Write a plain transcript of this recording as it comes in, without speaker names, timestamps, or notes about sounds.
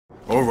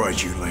All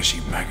right, you lazy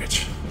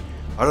maggots.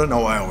 I don't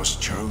know how I was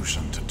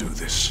chosen to do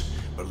this,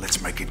 but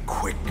let's make it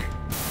quick.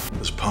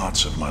 There's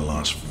parts of my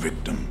last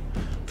victim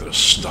that are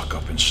stuck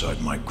up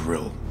inside my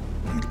grill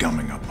and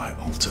gumming up my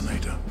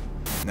alternator.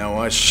 Now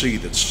I see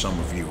that some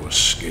of you are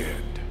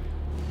scared.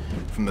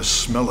 From the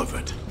smell of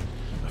it,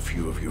 a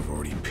few of you have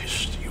already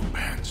pissed your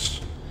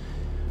pants.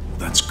 Well,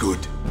 that's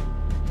good.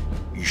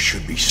 You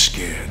should be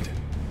scared.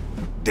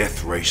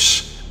 Death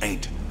race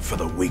ain't for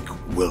the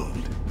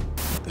weak-willed.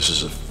 This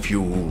is a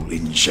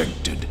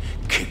fuel-injected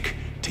kick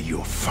to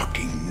your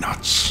fucking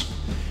nuts.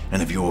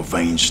 And if your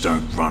veins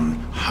don't run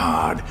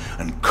hard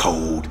and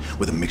cold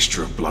with a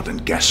mixture of blood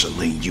and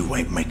gasoline, you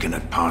ain't making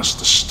it past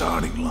the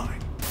starting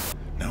line.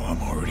 Now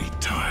I'm already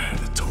tired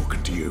of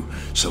talking to you,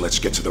 so let's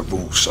get to the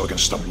rules so I can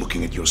stop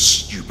looking at your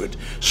stupid,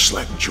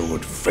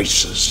 slack-jawed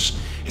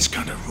faces. It's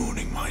kind of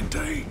ruining my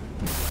day.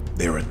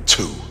 There are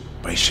 2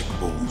 basic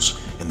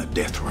rules in the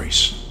death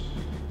race.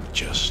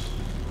 Just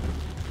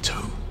 2.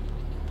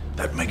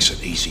 That makes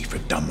it easy for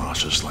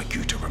dumbasses like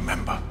you to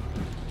remember.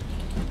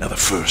 Now the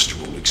first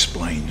rule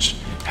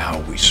explains how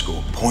we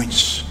score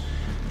points,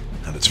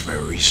 and it's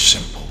very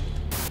simple.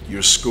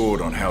 You're scored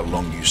on how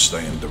long you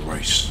stay in the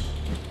race,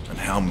 and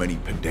how many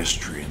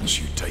pedestrians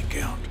you take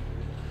out.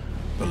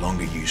 The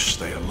longer you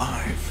stay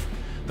alive,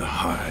 the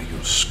higher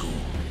your score.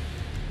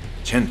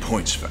 10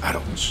 points for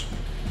adults,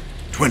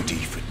 20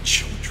 for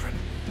children,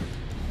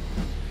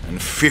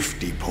 and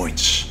 50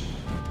 points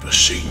for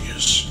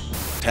seniors.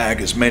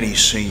 Tag as many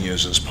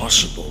seniors as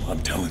possible,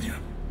 I'm telling you.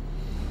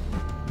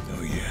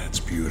 Oh yeah, it's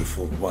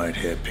beautiful, white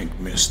hair, pink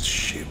mist,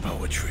 sheer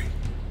poetry.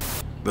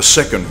 The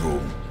second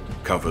rule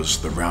covers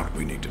the route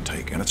we need to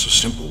take, and it's a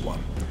simple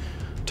one.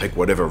 Take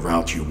whatever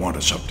route you want,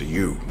 it's up to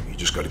you. You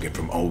just gotta get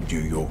from old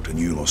New York to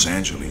New Los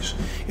Angeles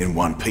in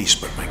one piece,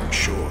 but making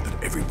sure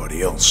that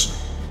everybody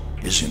else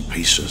is in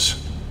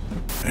pieces.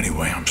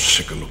 Anyway, I'm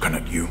sick of looking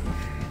at you.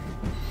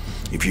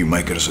 If you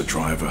make it as a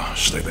driver,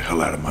 stay the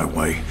hell out of my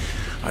way.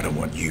 I don't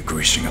want you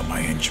greasing up my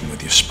engine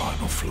with your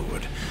spinal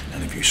fluid.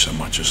 And if you so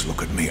much as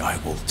look at me, I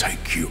will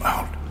take you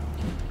out.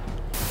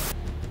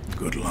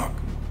 Good luck.